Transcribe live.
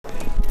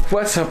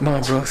What's up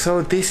mga bro?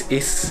 So this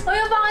is... Ay,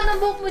 bakit ang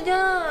buhok mo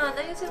dyan?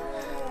 Ayusin mo.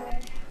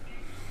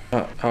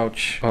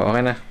 Ouch. Oh,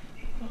 okay na.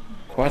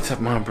 What's up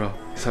mga bro?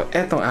 So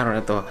etong araw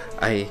na to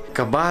ay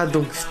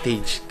kabadong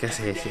stage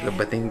kasi sila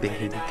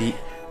Batingding hindi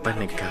pa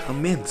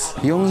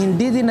nagkakamens. Yung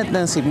hindi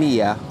dinatnan si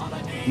Mia,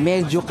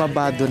 medyo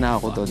kabado na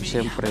ako doon,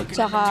 syempre.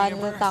 Tsaka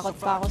natatakot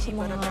pa ako sa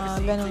mga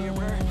ganong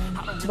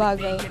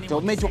bagay.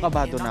 So medyo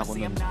kabado na ako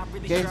noon.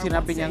 Kaya yung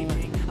sinabi niyang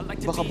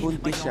baka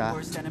buntis siya,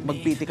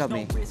 magpiti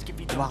kami,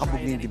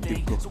 kumakabog na yung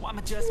dibdib ko.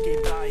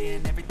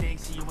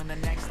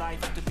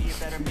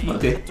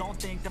 Okay.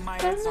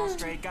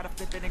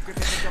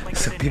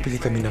 So bibili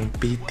kami ng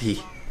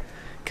PT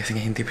kasi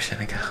nga hindi pa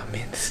siya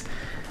nagkakamens.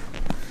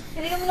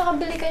 Hindi kami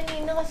nakabili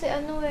kanina kasi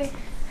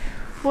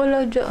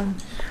wala dyan.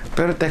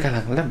 Pero teka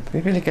lang, lab,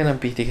 bibili ka ng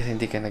PT kasi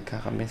hindi ka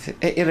nagkakamens.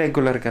 Eh,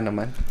 irregular ka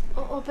naman.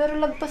 Oo, pero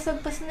lagpas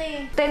na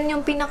eh. 10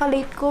 yung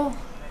pinaka-late ko.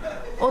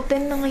 O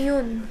 10 na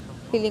ngayon.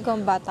 Feeling ko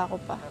ang bata ko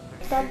pa.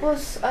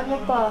 Tapos,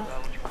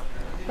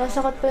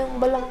 nasakat pa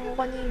yung balang ko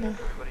kanina.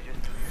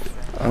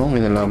 Anong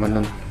minalaman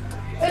nun?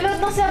 Eh,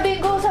 lahat ng sabi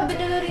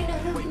nila rin na,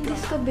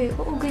 buntis ka be.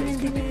 Oo, ganyan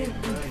din yun.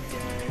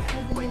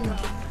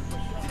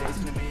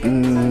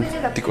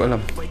 Hindi ko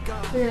alam.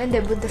 Hindi,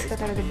 buntis ka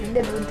talaga.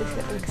 Hindi, buntis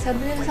ka talaga. Sabi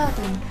nila sa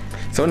akin.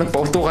 So,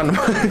 nagpa-auto ka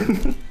naman.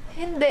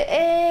 Hindi,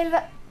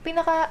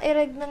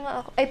 pinaka-ereg na nga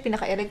ako. Ay,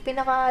 pinaka-ereg.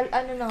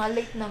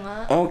 Late na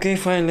nga. Okay,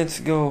 fine.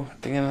 Let's go.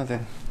 Tingnan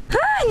natin.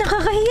 Ay,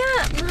 nakakahiya!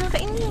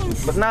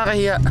 Nakakainis. Ba't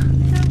nakakahiya?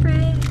 Siyempre,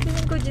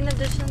 feeling ko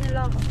ginadjudge na nila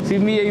ako. Si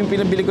Mia yung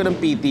pinabili ko ng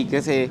PT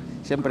kasi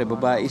syempre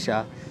babae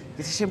siya.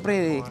 Kasi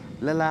syempre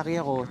lalaki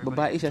ako,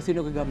 babae siya,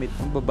 sino gagamit?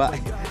 Ang babae.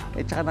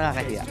 Eh tsaka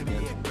nakakahiya.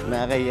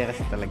 Nakakahiya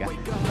kasi talaga.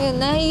 Yun,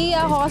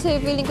 nahihiya ako kasi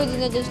feeling ko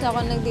ginadjudge na ako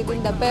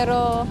nagtitinda.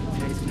 Pero,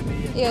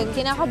 yun,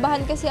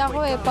 kinakabahan kasi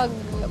ako pag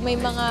may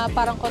mga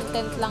parang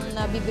content lang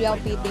na bibili ako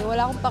PT.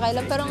 Wala akong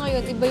pakialam. Pero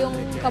ngayon, iba yung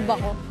kaba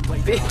ko.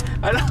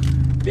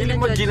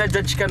 Feeling mo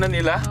ginajudge ka na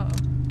nila? Oo.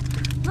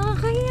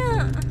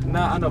 Nakakahiya.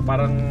 Na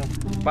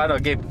paano,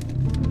 Gabe?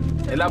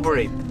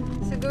 Elaborate.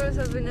 Siguro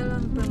sabi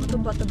nila, pero mo ito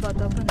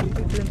bata-bata pa,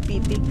 nagpipil ng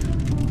PT.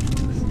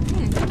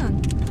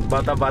 Ganun.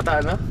 Bata-bata,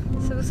 ano?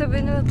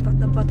 Sabi nila,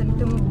 bata-bata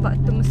nito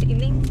mo si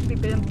Ining,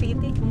 pipil ng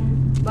PT.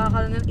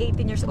 Baka lang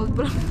 18 years old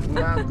pa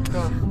lang.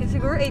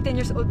 Siguro 18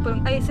 years old pa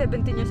lang,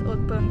 17 years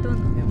old pa lang to,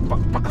 no?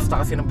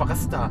 Pakasta kasi ng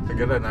pakasta.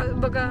 Gano'n, ha?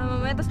 Baga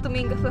mamaya, tapos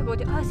tumingin ka sa ako,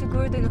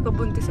 siguro tayo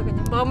nakabuntis sa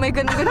ganyan. Baka may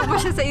ganun pa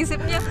siya sa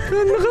isip niya.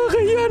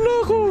 Nakakahiya na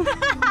ako.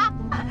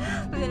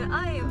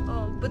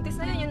 Buntis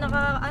na yun, yung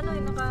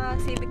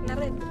naka-civic na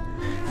red.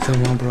 So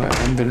mga bro,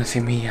 ando na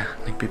si Mia.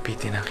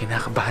 Nagpipiti na.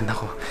 Kinakabahan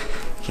ako.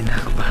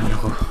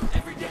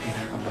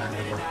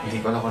 Hindi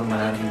ko alam kung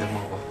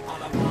mararamdaman ko.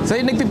 So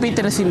yung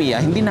nagpipiti na si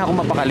Mia, hindi na ako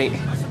mapakali.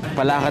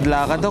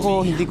 Palakad-lakad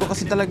ako, hindi ko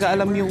kasi talaga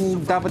alam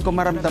yung dapat ko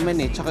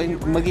maramdaman Tsaka yung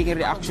magiging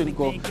reaction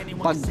ko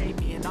pag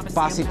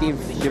positive,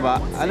 di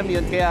ba? Alam mo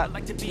yun, kaya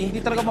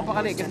hindi talaga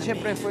mapakali. Kasi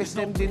syempre, first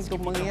time din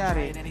itong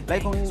mangyayari.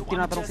 Like kung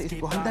tinatanong sa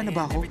isip ko, handa na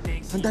ba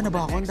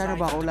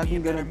ako?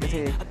 Laging ganun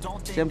kasi,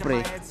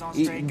 syempre,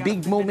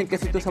 big moment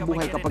kasi ito sa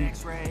buhay kapag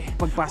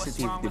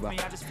positive, di ba?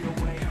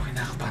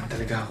 Kinakabahan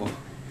talaga ako.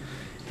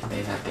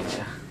 Hintayin natin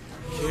siya.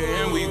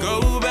 Can we go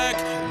back?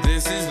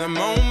 This is the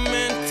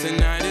moment.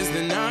 Tonight is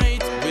the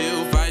night.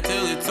 We'll fight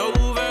till it's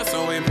over.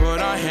 So we put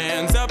our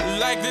hands up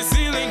like the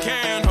ceiling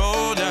can't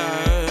hold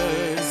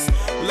us.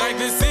 Like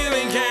the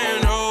ceiling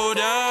can't hold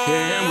us.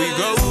 Can we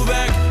go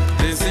back?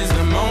 This is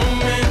the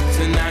moment.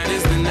 Tonight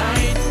is the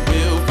night.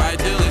 We'll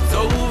fight till it's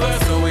over.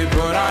 So we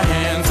put our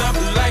hands up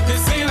like the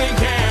ceiling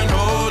can't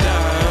hold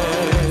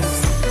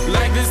us.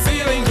 Like the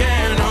ceiling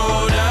can't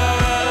hold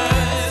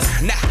us.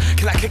 Nah,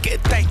 can I kick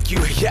it? Thank you.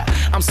 Yeah,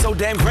 I'm so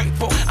damn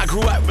grateful. I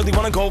grew up really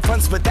wanna go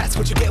fronts, but that's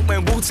what you get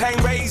when Wu-Tang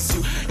raised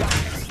you.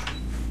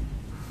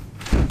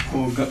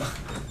 Huga.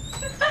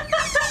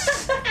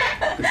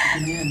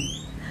 Ano yan?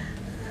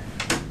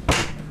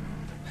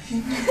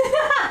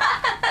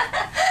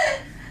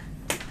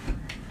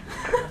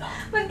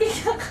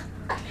 Magkikita ka.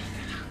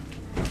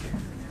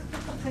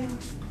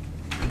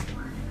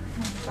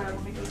 Para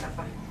makikita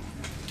pa.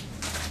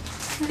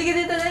 Hindi ka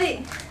dito,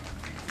 dali.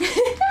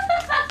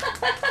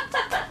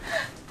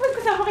 Ba't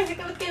kasama kasi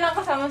ba't kailangan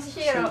kasama si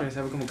Shiro? Siyempre,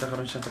 sabi ko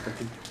magkakaroon siyang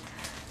kapatid.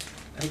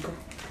 Ay ko.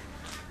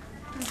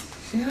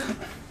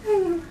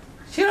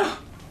 Shiro!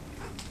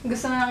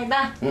 Gusto mo na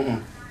kita?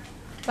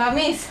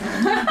 Promise?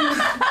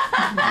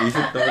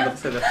 Isip naman ako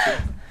sa laptop.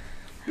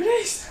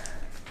 Bilis!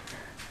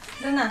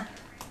 Doon na.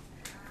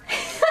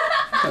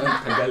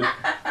 Tagal.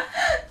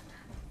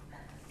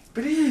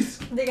 Bilis!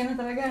 Hindi ka na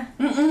talaga.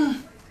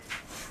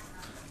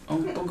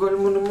 Ang tagal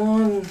mo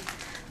naman.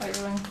 Okay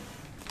lang.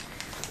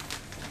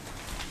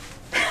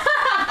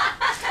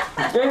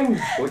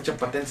 Pucha,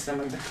 patents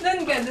naman. Doon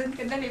ka.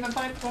 Dali,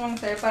 papakita ko lang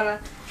sa'yo para...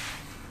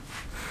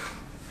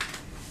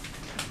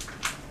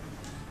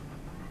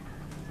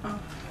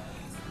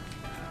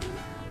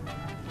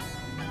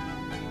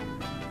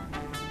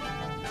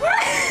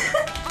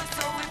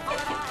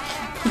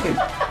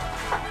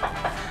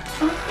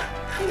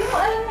 Hindi mo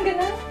alam na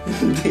gano'n?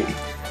 Hindi.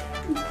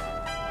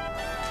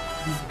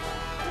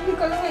 Hindi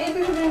ko alam yung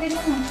ibig sabihin dito.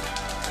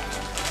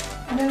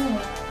 Ano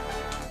mo?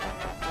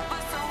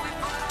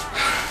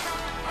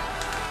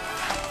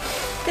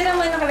 Tignan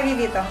mo yung nakalagay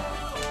dito.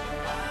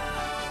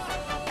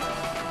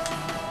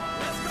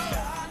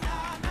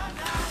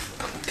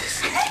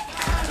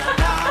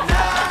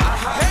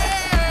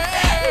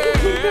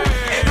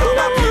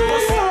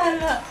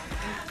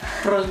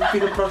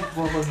 Pinaprank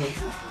mo ako na.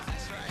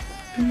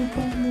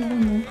 Pinaprank mo ako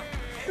na?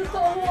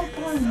 Totoo mo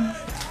po ano?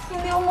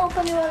 Hindi ako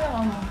makapaniwala ka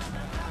mo.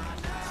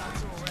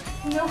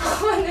 Hindi ako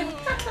makapaniwala.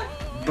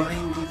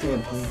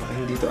 Baka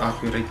hindi to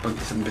accurate pag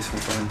isang beses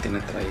mo parang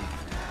tinatry.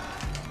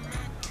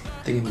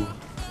 Tingin mo.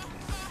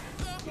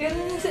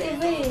 Ganun yung sa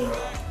iba eh.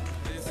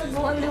 Sa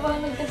buong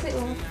liwanag kasi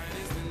oh.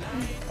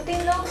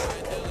 Patingin lang.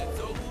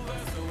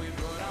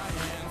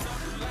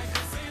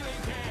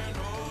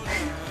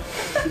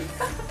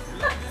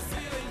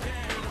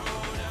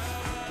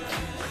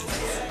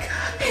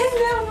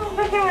 Hindi ako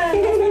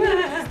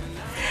makapaniwala.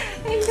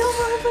 Hindi ako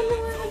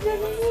makapaniwala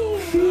dyan eh.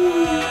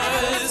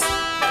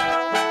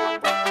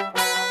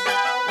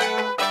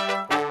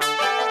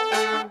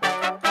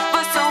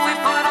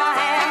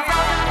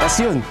 Tapos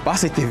yun,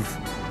 positive.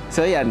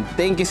 So yan,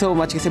 thank you so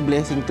much kasi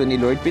blessing to ni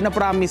Lord.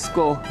 Pinapromise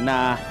ko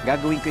na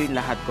gagawin ko yung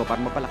lahat ko para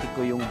mapalaki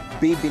ko yung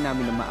baby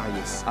namin na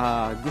maayos.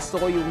 Gusto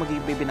ko yung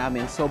maging baby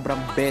namin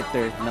sobrang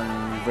better ng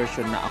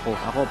version na ako.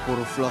 Ako,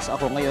 puro flaws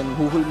ako. Ngayon,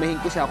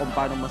 huhulmahin ko siya kung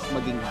paano mas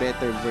maging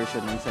better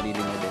version ng sarili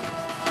mo din.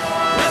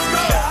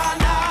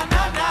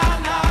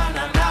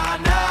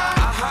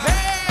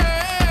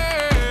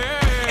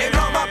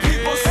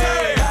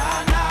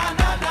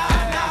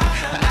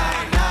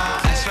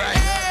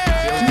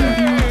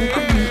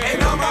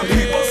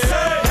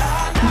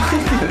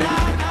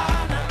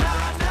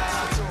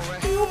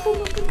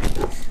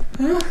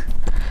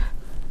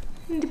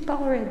 Hindi pa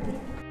ako ready.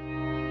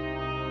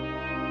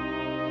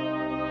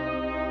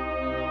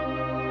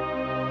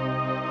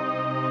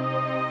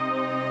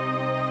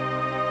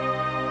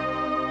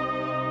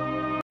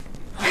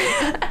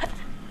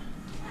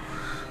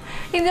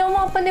 Hindi ako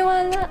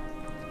makapaniwala.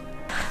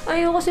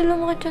 Ayaw kasi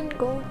lumaki tiyan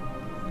ko.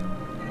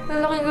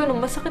 Lalaki gano'n,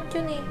 masakit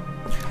yun eh.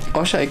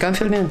 O siya,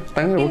 i-cancel na yun.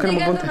 Tangin, huwag ka na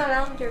Hindi magbuntis. gano'n na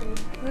lang, Jeremy.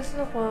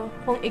 Gusto ko,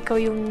 kung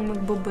ikaw yung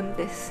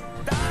magbubuntis,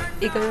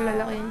 ikaw yung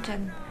lalaki yung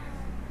tiyan.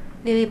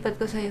 Lilipat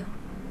ko sa'yo.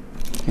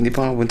 Hindi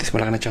pa nga buntis,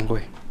 malaki na tiyan ko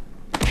eh.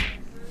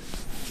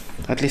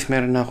 At least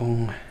meron na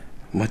akong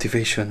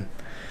motivation.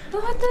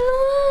 Bakit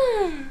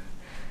naman?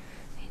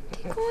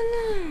 Hindi ko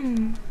alam.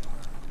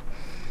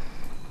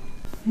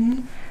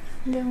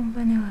 Hindi ako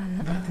paniwala.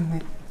 Bakit hindi?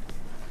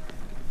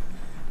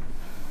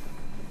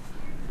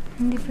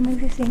 Hindi pa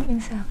nagsising in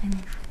sa akin.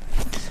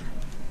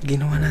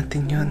 Ginawa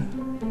natin yun.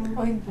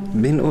 Oy.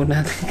 Binuo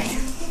natin.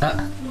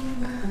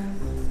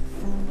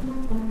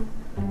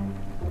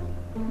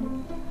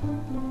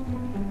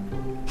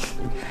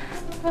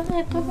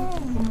 Bakit ito lang?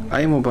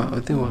 Ayaw mo ba? O,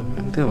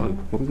 wag.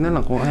 Huwag na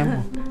lang kung ayaw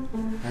mo.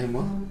 Ayaw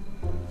mo?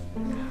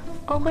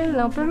 Okay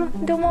lang, pero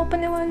hindi ako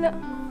makapaniwala.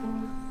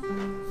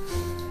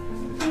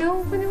 Hindi ako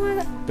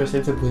makapaniwala. First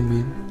time sa buhay mo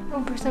yun?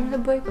 Ang first time sa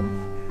buhay ko.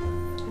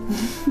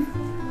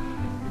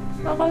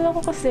 Akala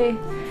ko kasi,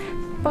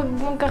 pag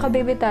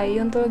magkakababy tayo,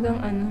 yung talagang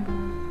ano,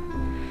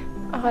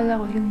 akala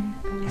ko yung,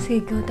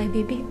 sige, go tayo,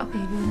 baby.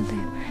 Okay, go na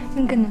tayo.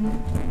 Yung ganun.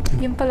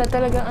 Yung pala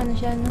talagang ano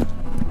siya, no?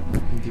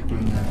 Hindi po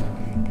na.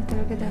 Hindi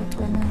talaga dapat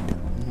planado.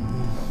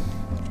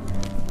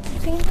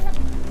 Tingin na.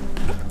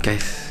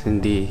 Guys,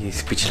 hindi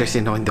speechless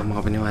din ako, hindi ako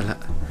makapaniwala.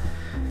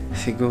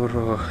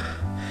 Siguro,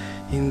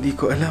 hindi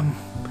ko alam.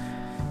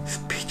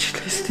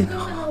 Speechless din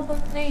ako.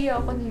 Kinakabahan. Nahiya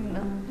ako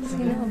nila.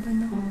 Kinakabahan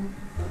ako.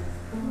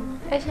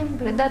 Eh,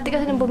 syempre. Dati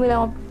kasi nung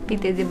bumila ako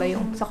PT, di ba,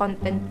 yung sa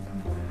content.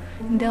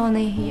 Hindi ako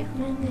nahihiya.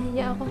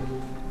 Nahihiya ako.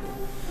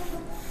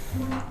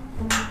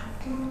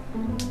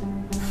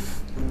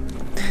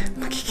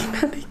 Magiging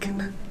nanay ka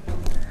na.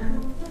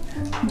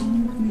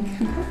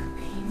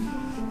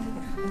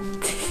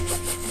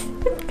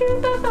 Ba't kayo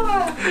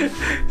tatawa?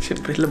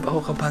 Siyempre, lab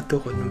ako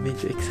kabato ko na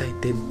medyo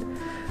excited.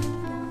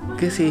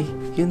 Kasi,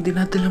 yung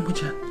dinadala mo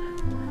dyan,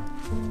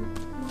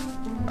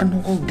 ano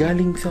ko,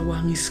 galing sa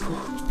wangis ko.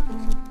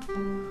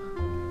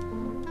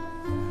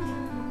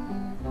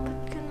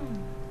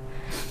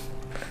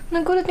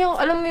 Nagulat niya ako.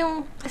 Alam mo yung,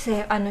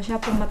 kasi ano siya,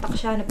 pumatak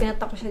siya,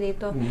 pinatak ko siya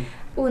dito.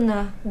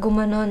 Una,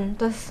 gumanon.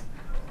 Tapos,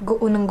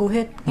 unang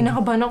guhit.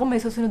 Kinakabahan ako, may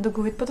susunod na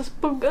guhit pa. Tapos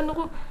pag ano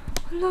ko,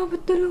 hala,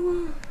 ba't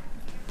dalawa?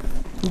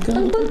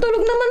 Ang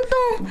tulog naman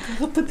to.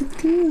 Kapatid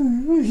ka.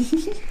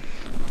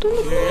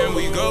 Can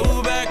we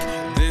go back?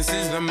 This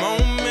is the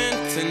moment.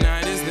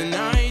 Tonight is the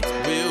night.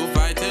 We'll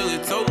fight till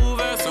it's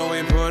over. So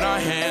we put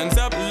our hands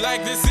up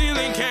like the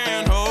ceiling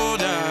can't hold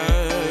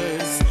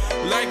us.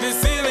 Like the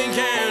ceiling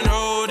can't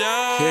hold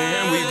us.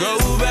 Can we go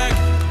back?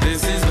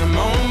 This is the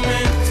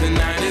moment.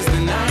 Tonight is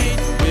the night.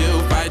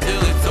 We'll fight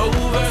till it's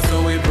over.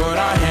 So we put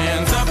our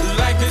hands up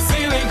like the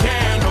ceiling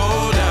can't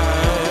hold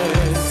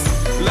us.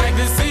 Like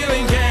the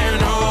ceiling can't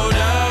hold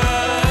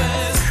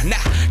us. Nah,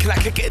 can I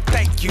kick it?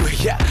 Thank you.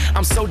 Yeah,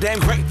 I'm so damn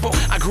grateful.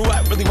 I grew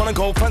up really wanna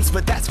go fronts,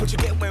 but that's what you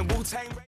get when Wu-Tang.